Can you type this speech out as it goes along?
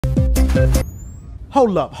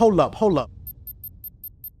Hold up, hold up, hold up.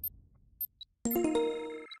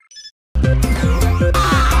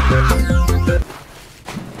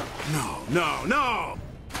 No, no, no!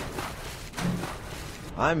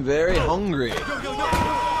 I'm very hungry.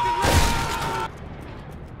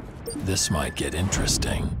 This might get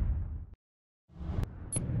interesting.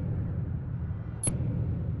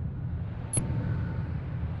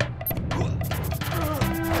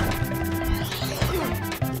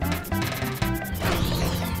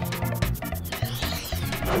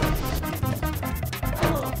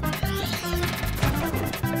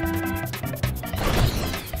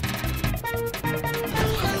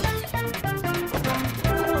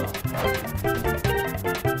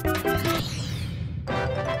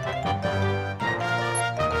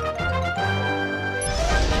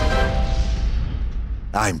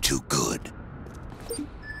 I'm too good.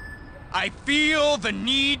 I feel the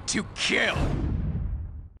need to kill.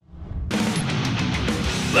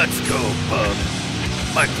 Let's go, bub.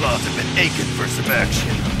 My claws have been aching for some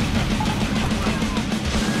action.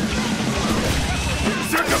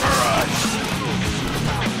 Circa Mirage!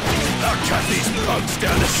 I'll cut these bugs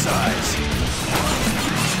down to size.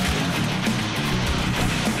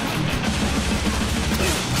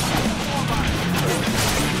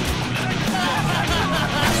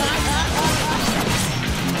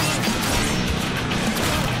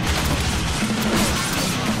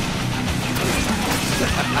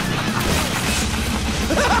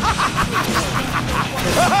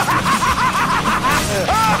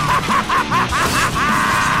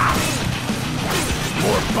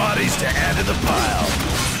 More bodies to add to the pile.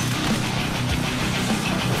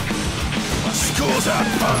 School's out,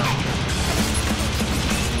 punk.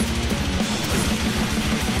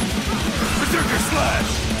 Berserker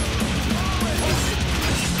Slash!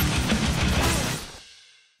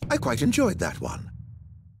 I quite enjoyed that one.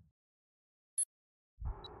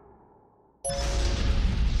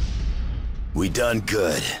 We done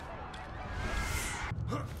good.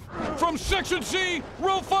 From Section C,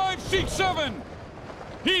 Row 5, Seat 7.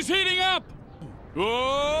 He's heating up.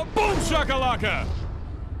 Oh, boom shakalaka!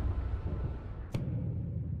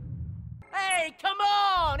 Hey, come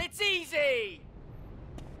on! It's easy!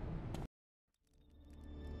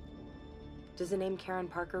 Does the name Karen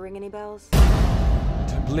Parker ring any bells?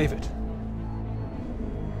 Don't believe it.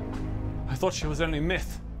 I thought she was only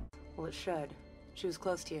myth. Well, it should. She was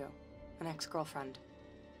close to you. An ex-girlfriend.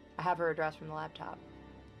 I have her address from the laptop.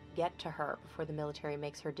 Get to her before the military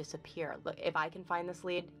makes her disappear. Look, if I can find this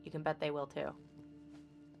lead, you can bet they will too.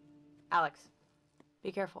 Alex,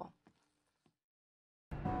 be careful.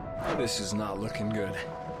 This is not looking good.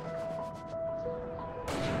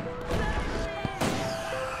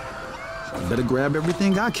 Better grab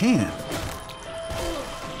everything I can.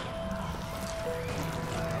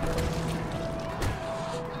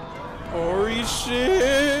 Holy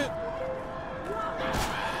shit!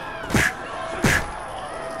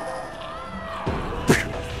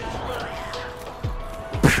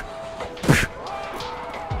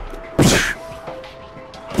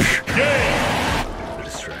 We're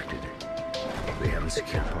distracted. We haven't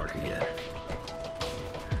secured Parker yet.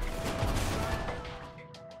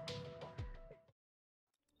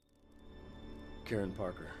 Karen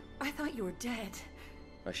Parker. I thought you were dead.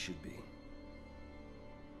 I should be.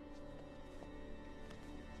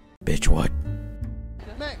 Bitch, what?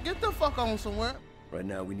 Man, get the fuck on somewhere. Right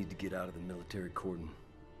now, we need to get out of the military cordon.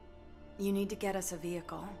 You need to get us a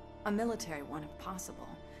vehicle. A military one, if possible.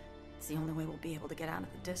 It's the only way we'll be able to get out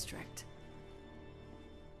of the district.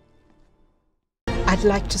 I'd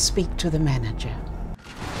like to speak to the manager.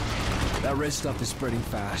 That red stuff is spreading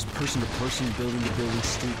fast, person to person, building to building,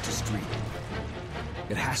 street to street.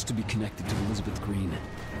 It has to be connected to Elizabeth Green.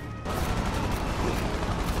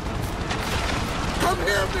 Come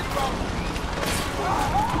here, big brother.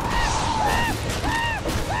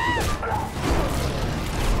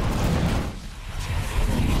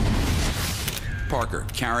 Parker,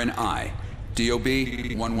 Karen I. DOB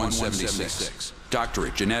 1176.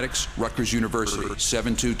 Doctorate, Genetics, Rutgers University,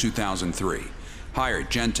 7/2/2003. Hired,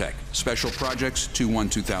 Gentech, Special Projects,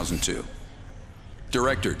 2/1/2002.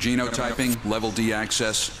 Director, Genotyping, Level D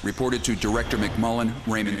Access, reported to Director Mcmullen,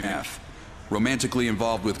 Raymond F. Romantically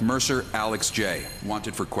involved with Mercer, Alex J.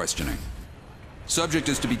 Wanted for questioning. Subject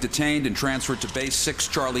is to be detained and transferred to Base 6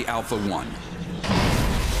 Charlie Alpha 1.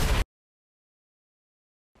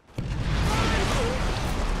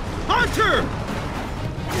 Hunter!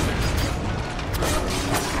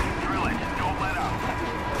 Drill it. Don't let up.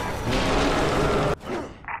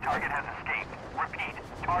 Target has escaped. Repeat.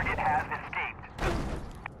 Target has escaped.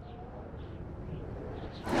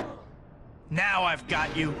 Now I've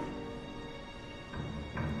got you.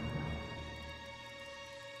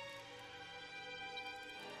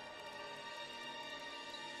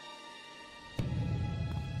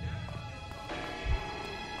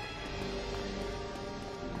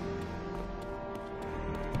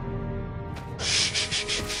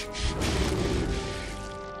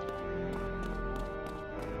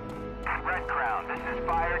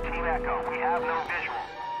 Echo. We have no visual.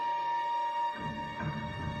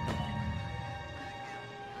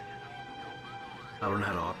 I don't know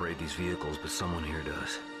how to operate these vehicles, but someone here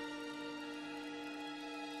does.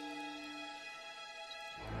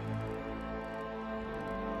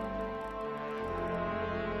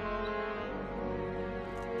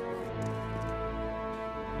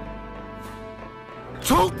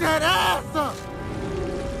 Choke that ass up!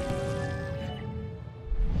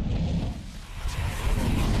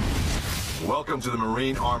 Welcome to the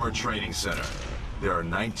Marine Armor Training Center. There are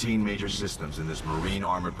 19 major systems in this Marine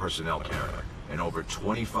Armored Personnel carrier, and over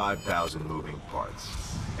 25,000 moving parts.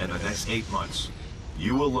 In the next 8 months,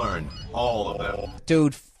 you will learn all of them.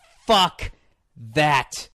 Dude, fuck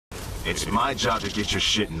that. It's my job to get your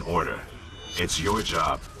shit in order. It's your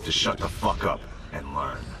job to shut the fuck up and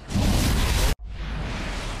learn.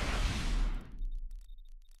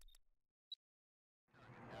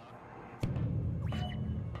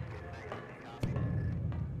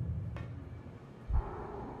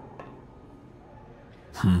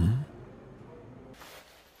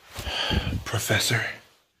 Professor,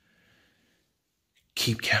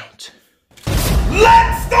 keep count.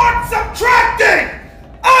 Let's start subtracting!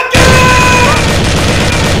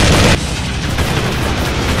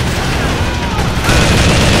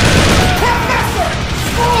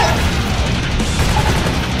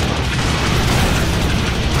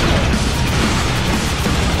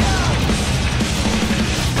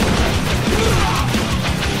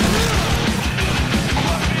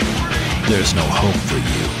 There's no hope for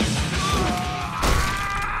you.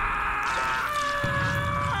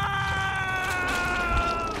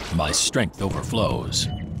 My strength overflows.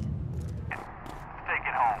 Take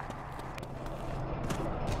it home.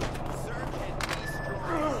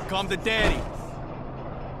 Come to daddy.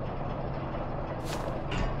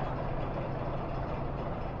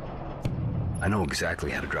 I know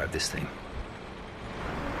exactly how to drive this thing.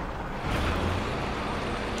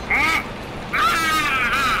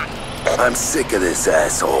 I'm sick of this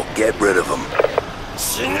asshole. Get rid of him.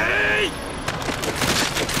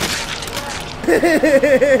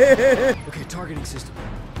 Okay, targeting system.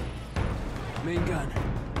 Main gun.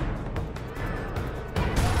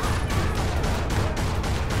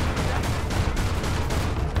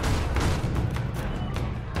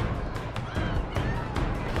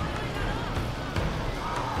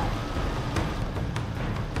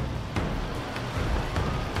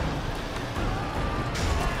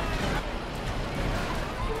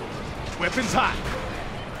 Weapons hot.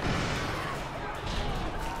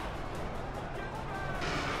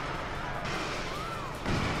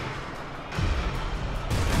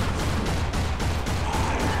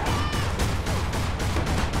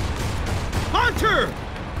 Hunter!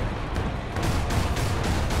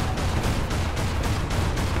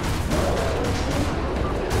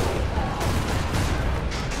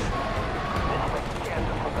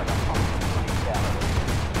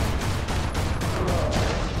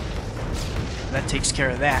 That takes care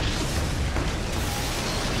of that.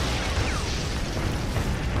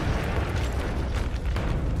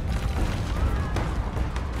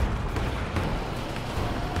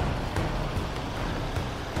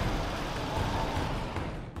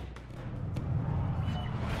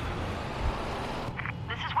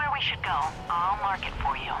 This is where we should go. I'll mark it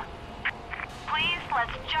for you. Please,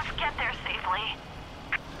 let's just get there safely.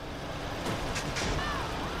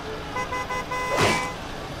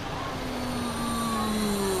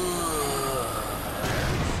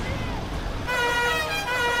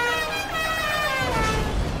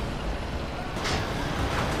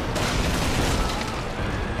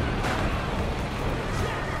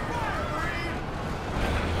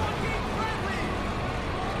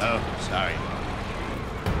 Oh, sorry.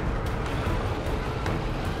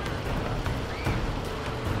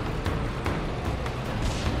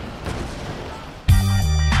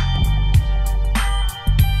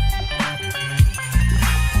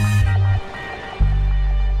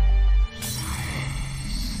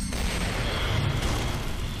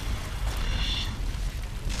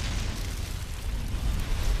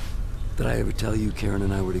 Did I ever tell you Karen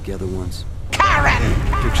and I were together once? Karen!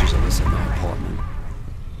 Pictures of us in my apartment.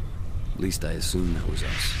 At least I assumed that was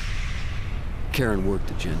us. Karen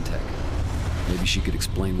worked at Gentech. Maybe she could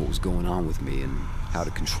explain what was going on with me and how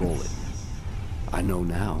to control it. I know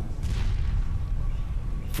now.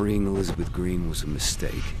 Freeing Elizabeth Green was a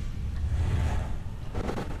mistake.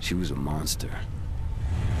 She was a monster,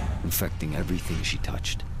 infecting everything she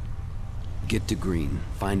touched. Get to Green,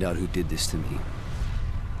 find out who did this to me.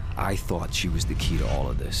 I thought she was the key to all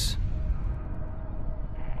of this.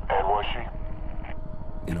 And was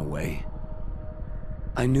she? In a way.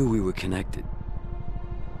 I knew we were connected.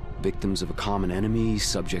 Victims of a common enemy,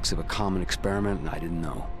 subjects of a common experiment, and I didn't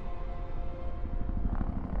know.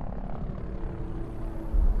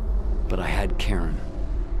 But I had Karen,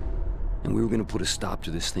 and we were gonna put a stop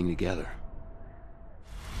to this thing together.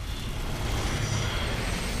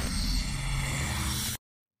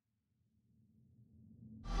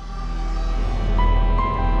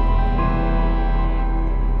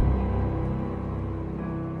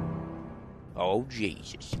 Oh,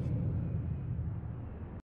 Jesus.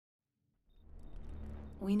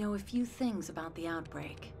 We know a few things about the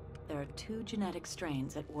outbreak. There are 2 genetic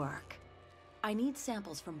strains at work. I need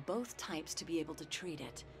samples from both types to be able to treat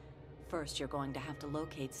it. First, you're going to have to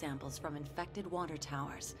locate samples from infected water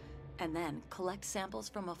towers, and then collect samples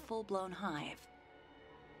from a full-blown hive.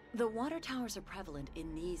 The water towers are prevalent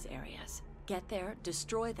in these areas. Get there,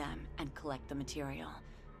 destroy them, and collect the material.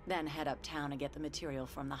 Then head uptown and get the material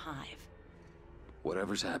from the hive.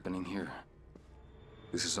 Whatever's happening here,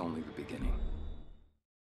 this is only the beginning.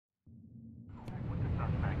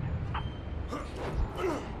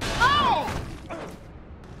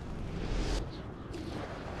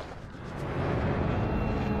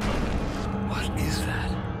 What is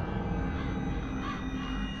that?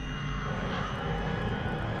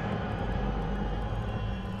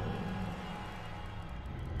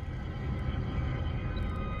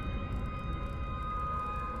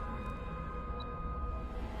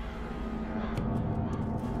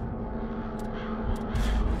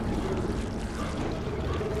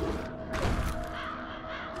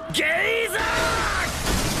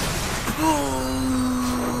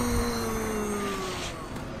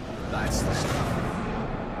 That's the stuff.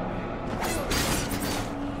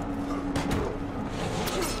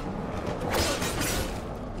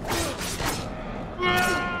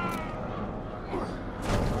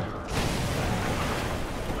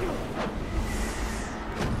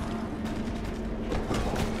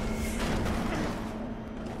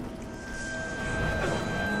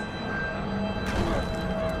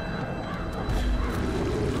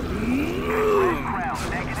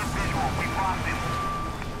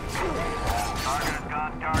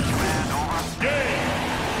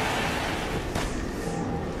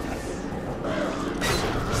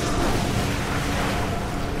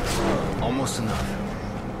 Almost enough.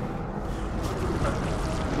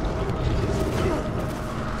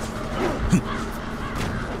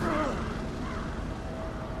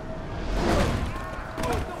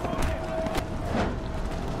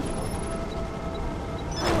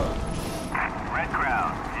 Red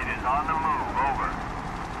Crowd, it is on the move. Over.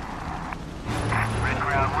 Red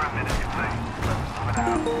Crowd, we're a minute too late.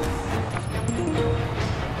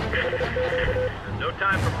 No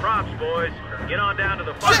time for props, boys. Get on down to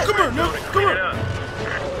the fire zone and clean it up.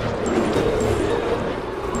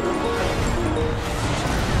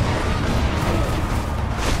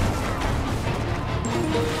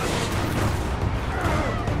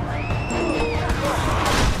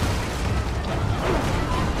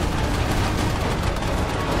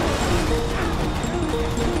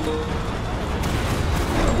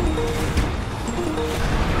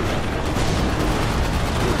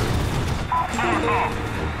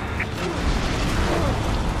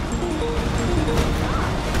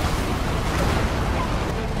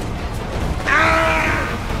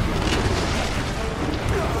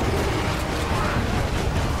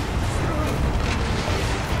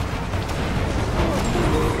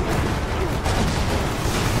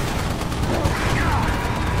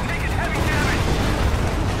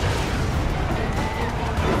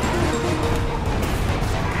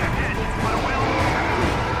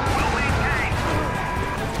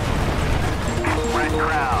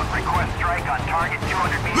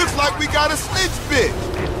 Looks like we got a snitch bit.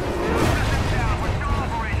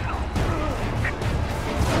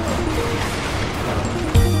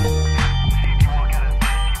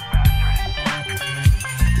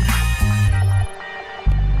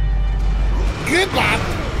 Goodbye.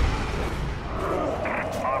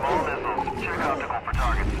 On all missiles, check optical for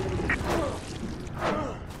targets.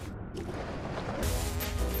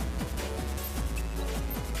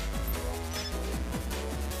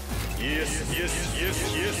 Yes, yes, yes,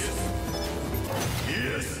 yes.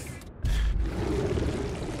 Yes.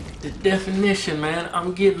 The definition, man.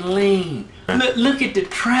 I'm getting lean. Look at the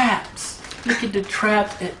traps. Look at the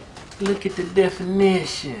traps and look at the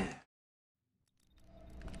definition.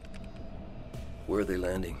 Where are they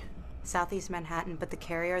landing? Southeast Manhattan, but the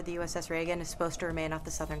carrier, the USS Reagan, is supposed to remain off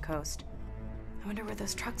the southern coast. I wonder where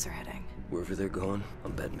those trucks are heading. Wherever they're going,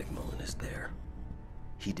 I'll bet Mcmullen is there.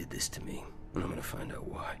 He did this to me, and I'm gonna find out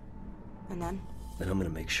why. And then? Then I'm gonna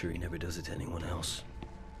make sure he never does it to anyone else.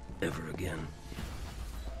 Ever again.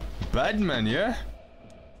 Bad man, yeah?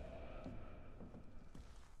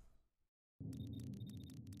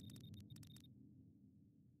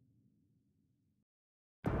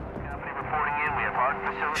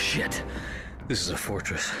 Shit. This is a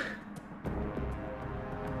fortress.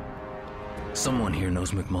 Someone here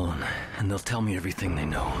knows Mcmullen, and they'll tell me everything they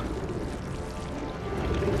know.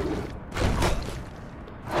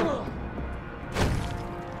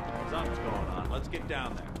 Something's going on. Let's get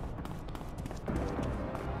down there.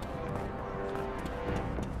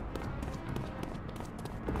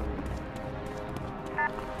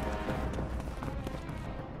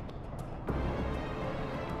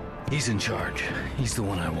 He's in charge. He's the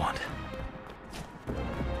one I want.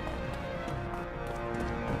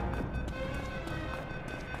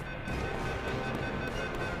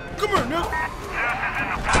 Come here, Nick!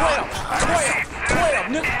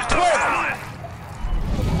 12, Nick, 12!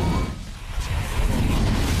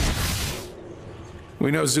 We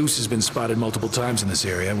know Zeus has been spotted multiple times in this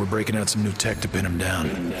area, and we're breaking out some new tech to pin him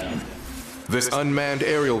down. This unmanned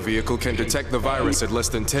aerial vehicle can detect the virus at less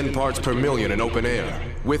than 10 parts per million in open air.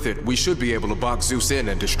 With it, we should be able to box Zeus in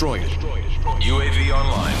and destroy it. UAV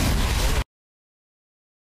online.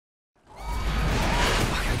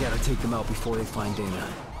 I gotta take them out before they find Dana.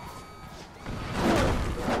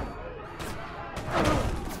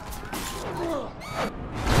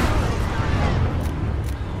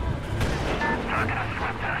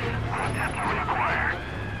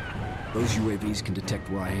 Those UAVs can detect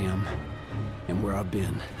where I am and where I've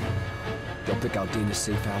been. They'll pick out Dana's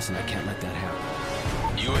safe house, and I can't let that happen.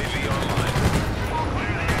 UAV online.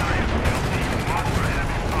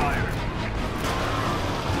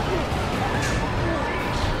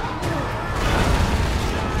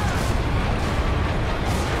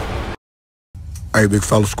 Hey, big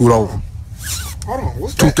fella, scoot over. Hold on,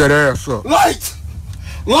 what's Toot that ass up. Light!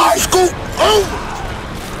 Light! Scoot over!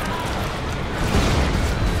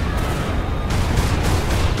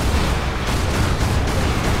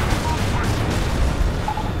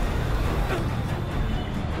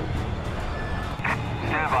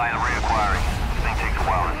 Stand by and reacquiring. This thing takes a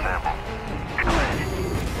while to sample.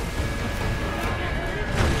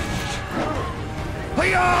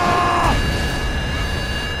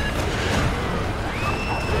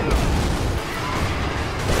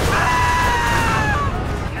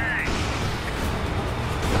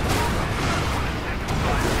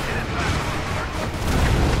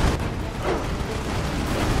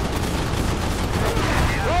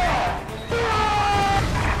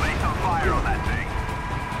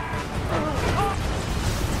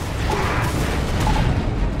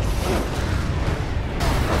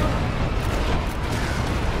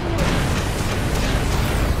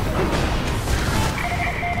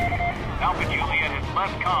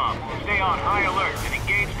 Stay on high alert and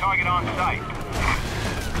engage target on sight.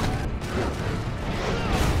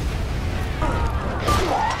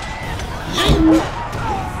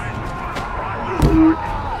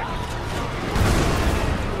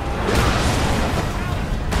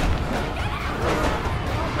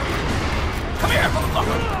 Come here,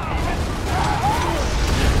 motherfucker!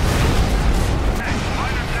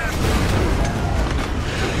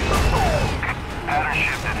 Pattern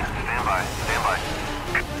shifted. Stand by. Stand by.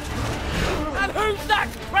 And who's that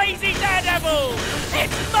crazy daredevil?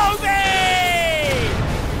 It's Moby!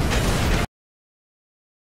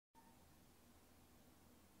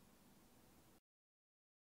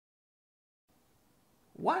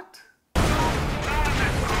 What?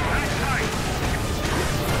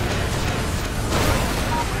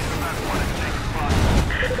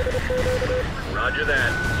 Roger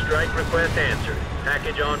that. Strike request answered.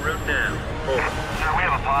 Package en route now. Over. Sir, we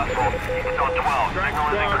have a possible. It's on 12. Strike Signal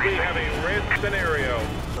is squad, we increasing. have a red scenario.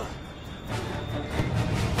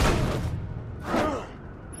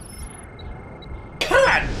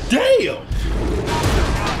 God damn!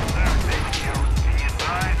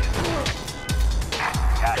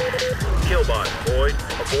 Killbot, Boyd.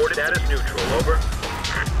 Aborted status neutral. Over.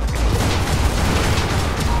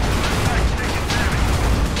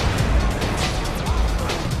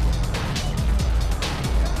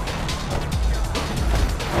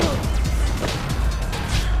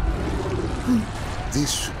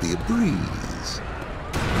 This should be a breeze.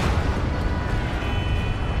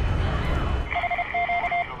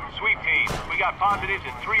 Sweep team, we got positives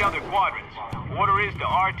in 3 other quadrants. Order is to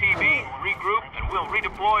RTB, regroup, and we'll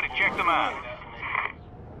redeploy to check them out.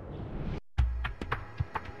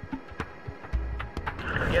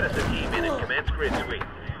 Get us a team in and commence grid sweep.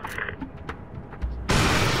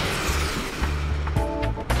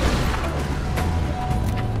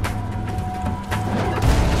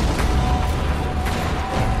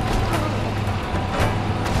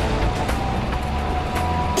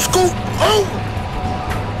 Scoot over!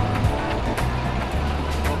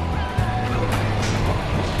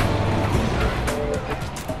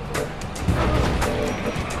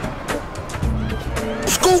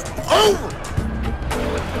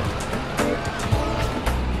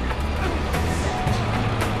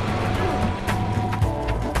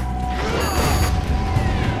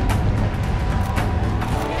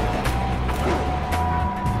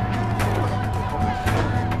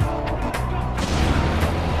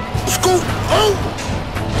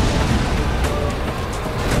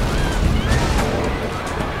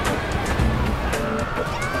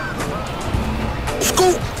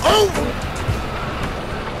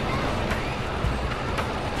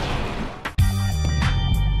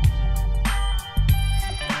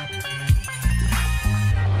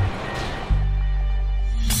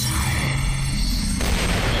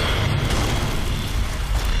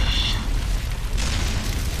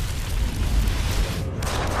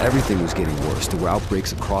 Everything was getting worse. There were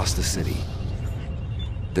outbreaks across the city.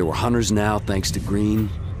 There were hunters now, thanks to Green.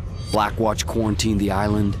 Blackwatch quarantined the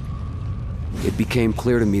island. It became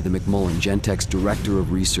clear to me that Mcmullen, Gentech's director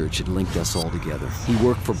of research, had linked us all together. He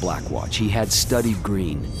worked for Blackwatch. He had studied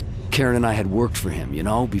Green. Karen and I had worked for him, you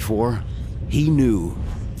know, before. He knew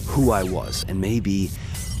who I was, and maybe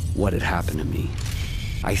what had happened to me.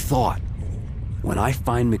 I thought, when I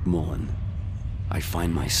find Mcmullen, I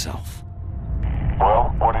find myself.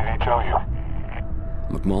 Well, what did he tell you?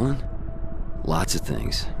 Mcmullen? Lots of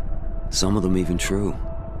things. Some of them even true.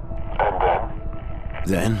 And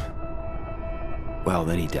then? Then? Well,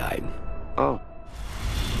 then he died. Oh.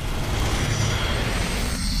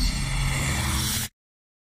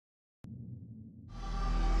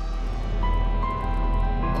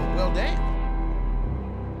 Oh, well, damn.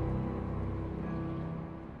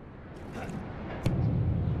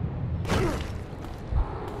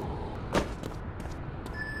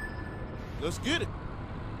 Let's get it.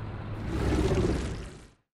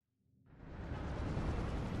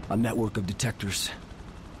 A network of detectors.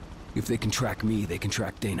 If they can track me, they can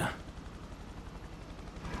track Dana.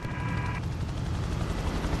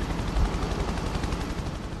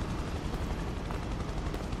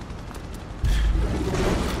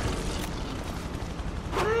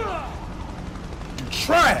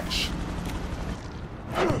 Trash!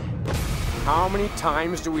 How many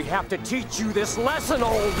times do we have to teach you this lesson,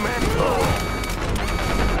 old man?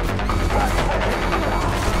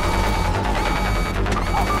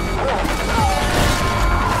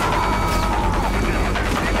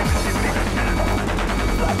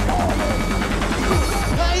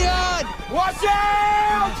 Watch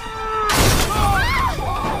out!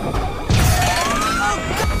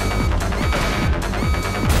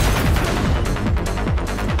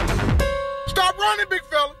 Stop running, big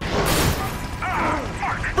fella!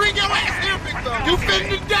 Bring your ass here, big fella! You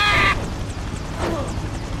finna die!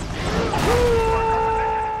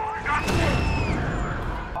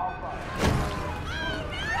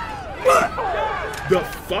 What the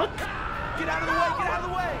fuck? Get out of the way! Get out of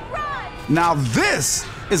the way! Run! Now this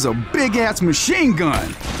is a big-ass machine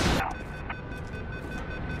gun.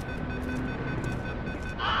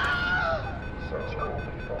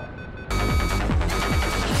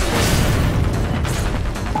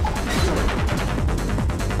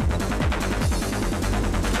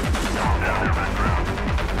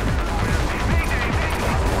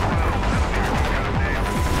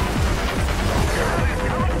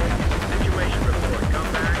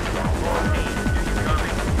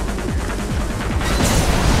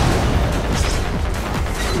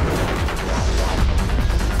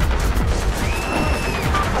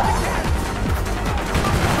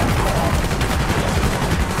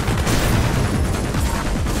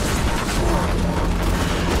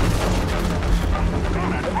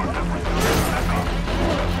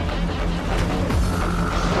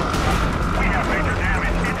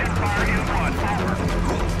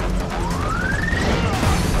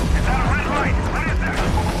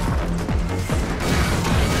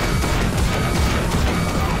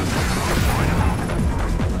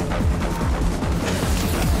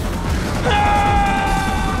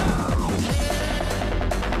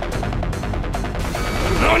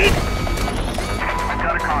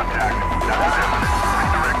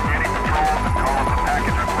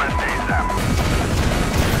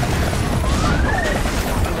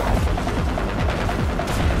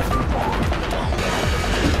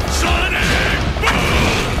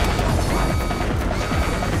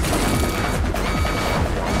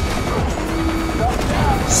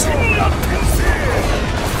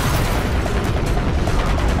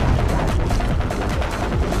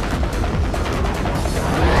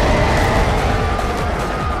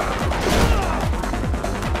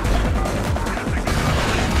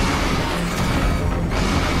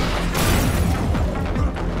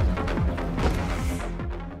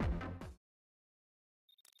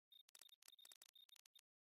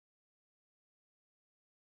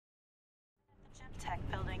 Tech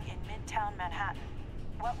building in Midtown Manhattan.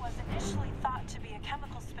 What was initially thought to be a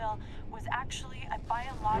chemical spill was actually a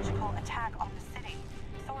biological attack on the city.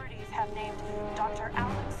 Authorities have named Dr.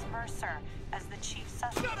 Alex Mercer as the chief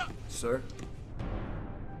suspect. Sir?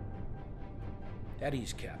 At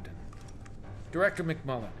ease, Captain. Director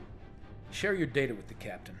Mcmullen, share your data with the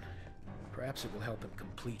Captain. Perhaps it will help him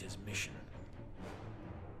complete his mission.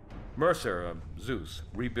 Mercer, Zeus,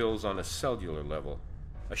 rebuilds on a cellular level.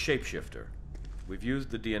 A shapeshifter. We've used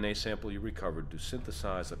the DNA sample you recovered to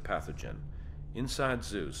synthesize a pathogen. Inside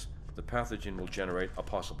Zeus, the pathogen will generate a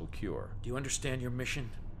possible cure. Do you understand your mission?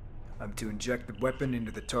 I'm to inject the weapon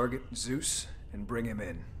into the target, Zeus, and bring him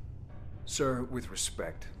in. Sir, with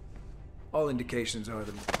respect, All indications are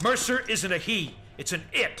the... Mercer isn't a he, it's an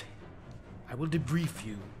it. I will debrief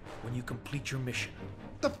you when you complete your mission.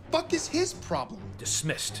 The fuck is his problem?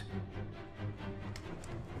 Dismissed.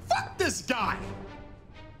 Fuck this guy!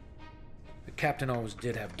 The captain always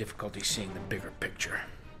did have difficulty seeing the bigger picture.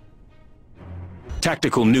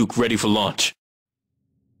 Tactical nuke ready for launch.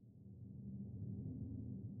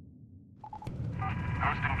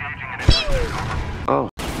 Oh.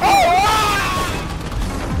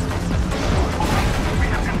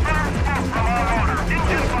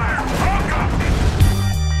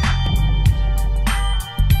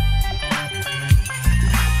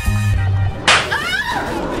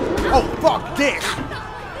 Oh, fuck this!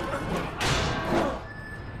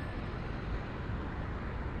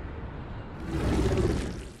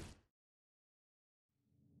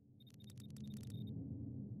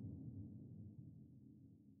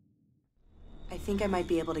 I think I might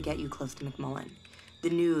be able to get you close to Mcmullen. The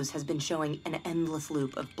news has been showing an endless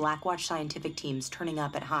loop of Blackwatch scientific teams turning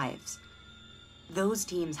up at hives. Those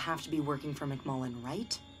teams have to be working for Mcmullen,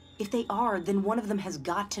 right? If they are, then one of them has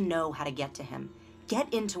got to know how to get to him.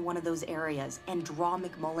 Get into one of those areas and draw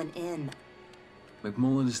Mcmullen in.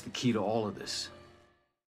 Mcmullen is the key to all of this.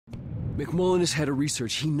 Mcmullen is head of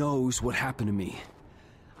research. He knows what happened to me.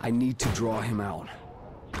 I need to draw him out.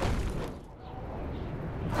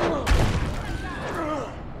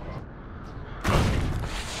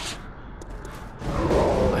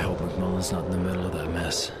 I hope Mcmullen's not in the middle of that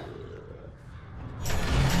mess.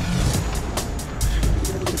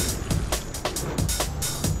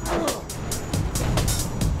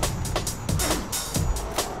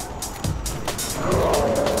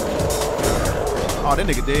 Oh, that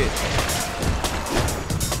nigga dead.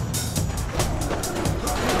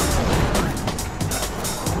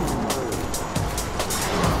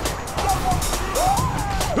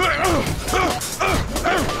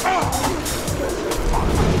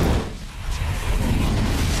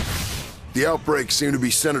 The outbreaks seem to be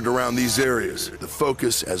centered around these areas. The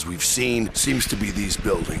focus, as we've seen, seems to be these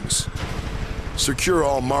buildings. Secure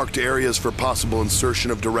all marked areas for possible insertion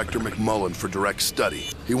of Director Mcmullen for direct study.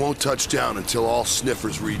 He won't touch down until all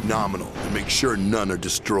sniffers read nominal, and make sure none are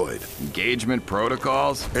destroyed. Engagement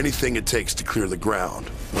protocols? Anything it takes to clear the ground.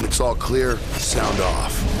 When it's all clear, sound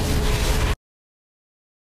off.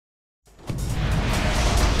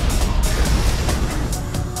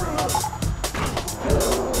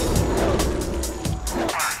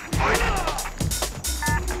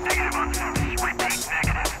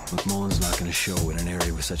 McMullen's not going to show in an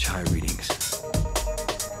area with such high readings.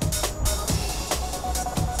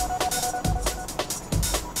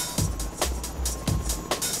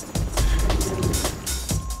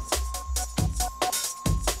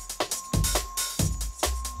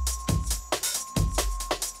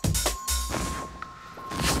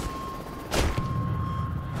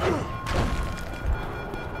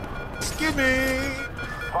 Excuse me!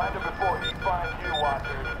 Find him before he finds you,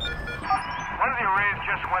 Watcher. One of the arrays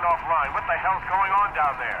just went offline. What the hell's going on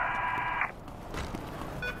down there?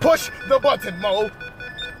 Push the button, Mo!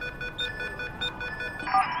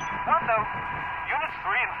 Also, Units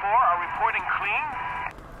 3 and 4 are reporting clean?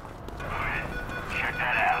 Check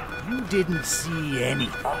that out. You didn't see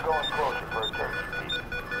anything. I'm going closer for a taste.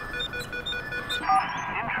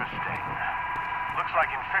 Interesting. Looks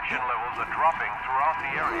like infection levels are dropping throughout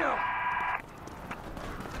the area.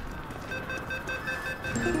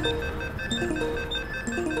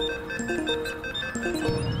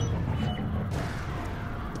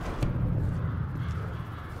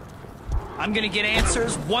 I'm gonna get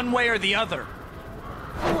answers one way or the other.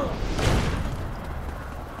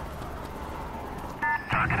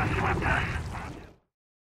 Not gonna sweep us.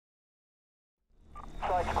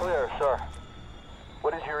 Site's clear, sir.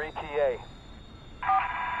 What is your ETA?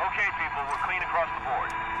 Okay, people, we're clean across the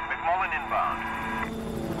board. Mcmullen inbound.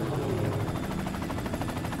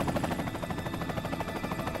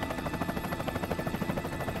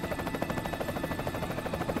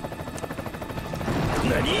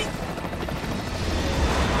 Nani?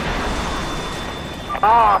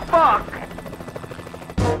 Ah, fuck!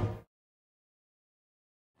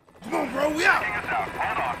 Come on, bro, we out! Taking us out.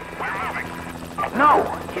 Hold on. We're moving. No,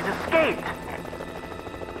 he's escaped!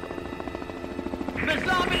 The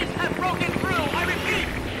zombies have broken through! I repeat,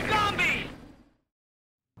 zombies!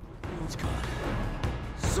 It's gone.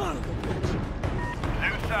 Son of a bitch!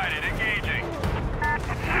 Two-sided, engaging.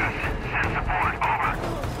 Zeus, send support, over.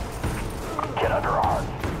 Get under arms.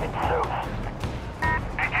 It's Zeus.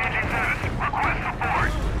 Engaging Zeus. Request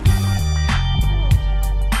support.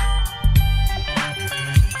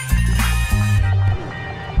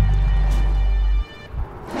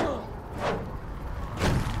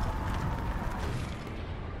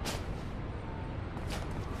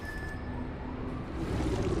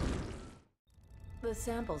 the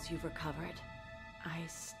samples you've recovered, I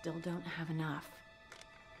still don't have enough.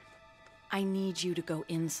 I need you to go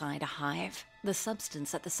inside a hive. The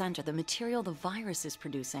substance at the center, the material the virus is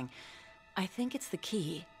producing, I think it's the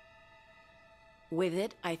key. With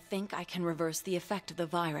it, I think I can reverse the effect of the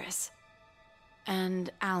virus.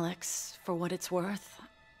 And Alex, for what it's worth,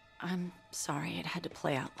 I'm sorry it had to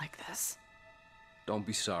play out like this. Don't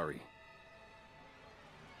be sorry.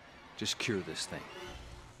 Just cure this thing.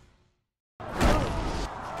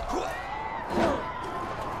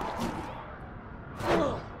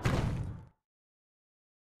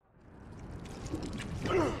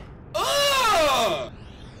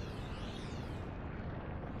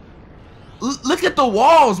 Look at the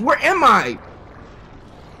walls! Where am I?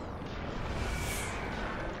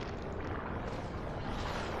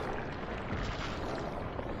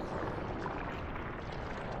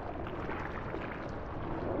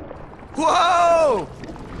 Whoa!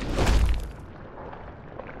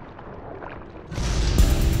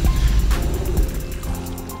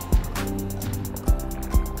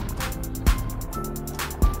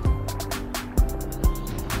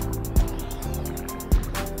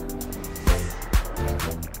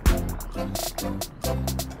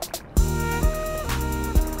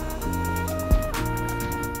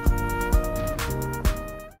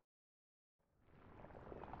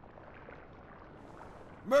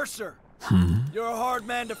 Mercer, you're a hard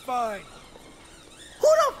man to find. Who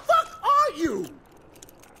the fuck are you?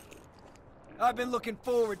 I've been looking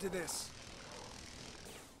forward to this.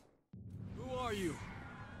 Who are you?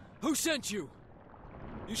 Who sent you?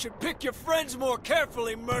 You should pick your friends more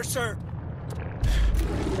carefully, Mercer.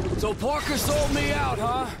 So Parker sold me out,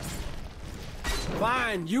 huh?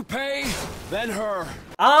 Fine, you pay, then her.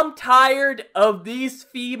 I'm tired of these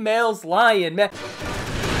females lying, man.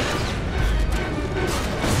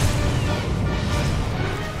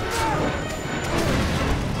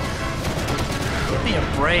 Give me a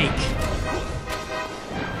break.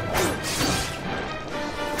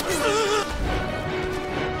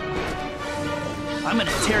 I'm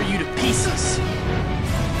gonna tear you to pieces.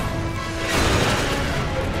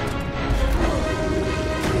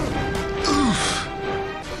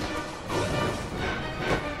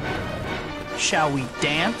 Shall we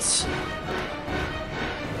dance?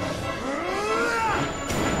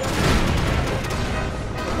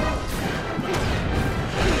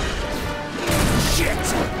 Shit!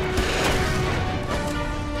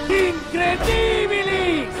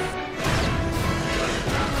 Incredibilis!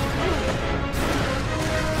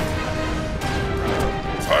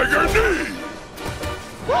 Tiger knee!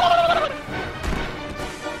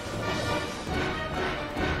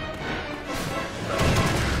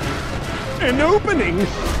 An opening!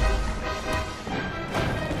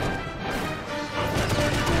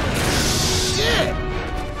 Shit!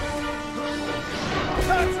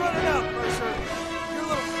 Time's running out, Mercer. Your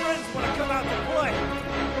little friends want to come out to play.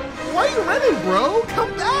 Why are you running, bro?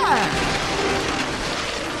 Come back!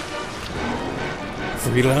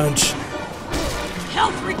 Free lunch.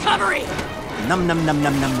 Health recovery! Num num num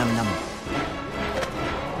num num num num.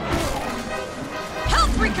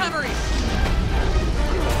 Health recovery!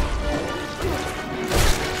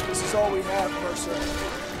 This is all we have, Mercer.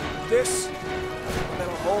 This, and then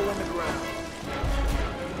a hole in the ground.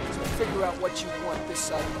 So figure out what you want this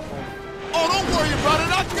side of the hole. Oh, don't worry about it.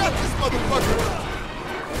 I got this motherfucker.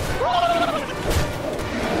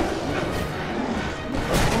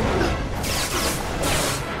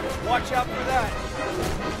 Watch out for that.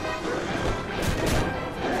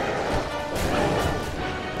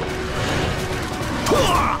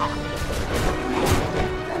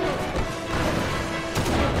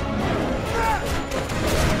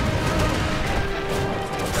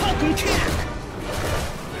 Falcon kick.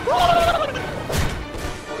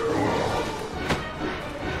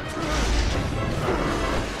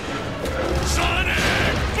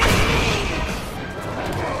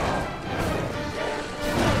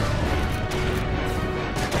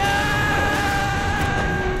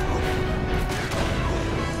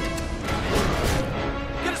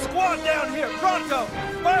 Get a squad down here, pronto!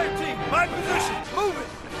 Fire team, my position, move it!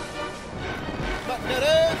 Button that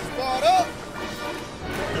ass, squad up.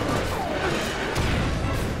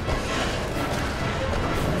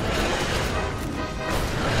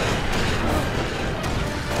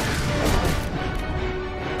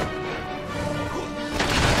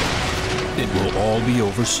 It will all be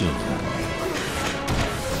over soon.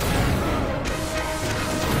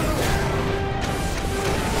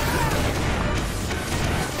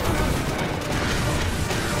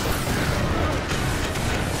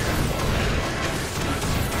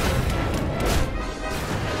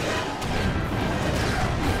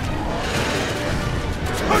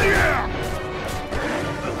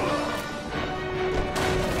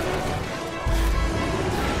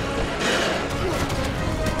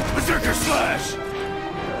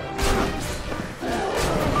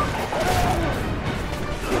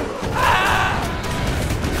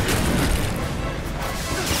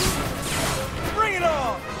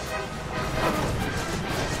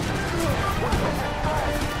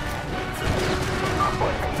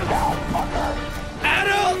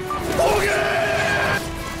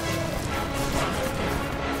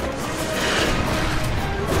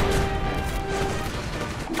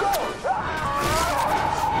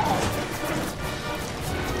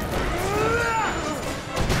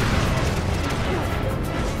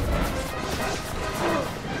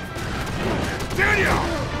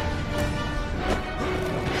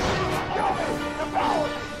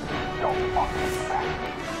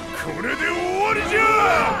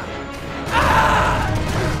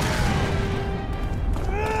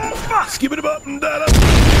 Skip it up and that up.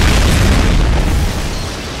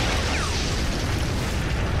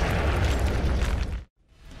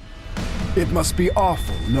 It must be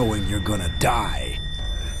awful knowing you're gonna die.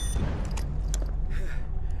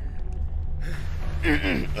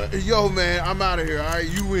 Yo, man, I'm out of here, alright?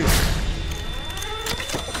 You win.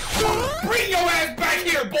 Bring your ass back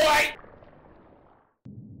here, boy!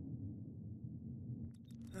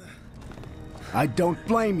 I don't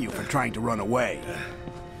blame you for trying to run away.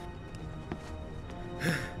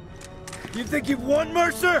 You think you've won,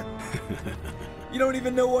 Mercer? You don't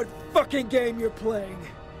even know what fucking game you're playing.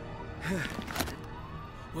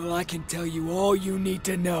 Well, I can tell you all you need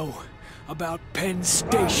to know about Penn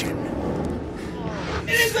Station.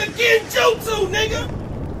 It is a Genjutsu, nigga!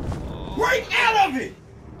 Break out of it!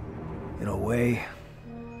 In a way,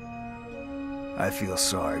 I feel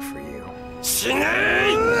sorry for you.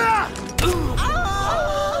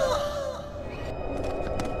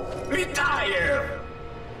 Retire!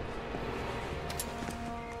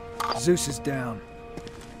 Zeus is down.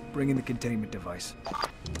 Bring in the containment device.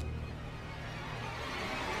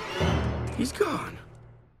 He's gone.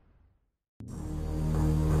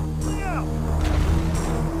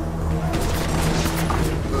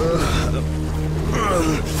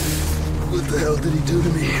 What the hell did he do to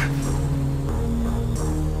me?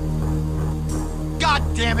 God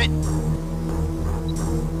damn it!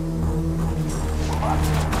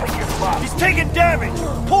 He's taking damage!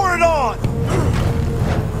 Pour it on!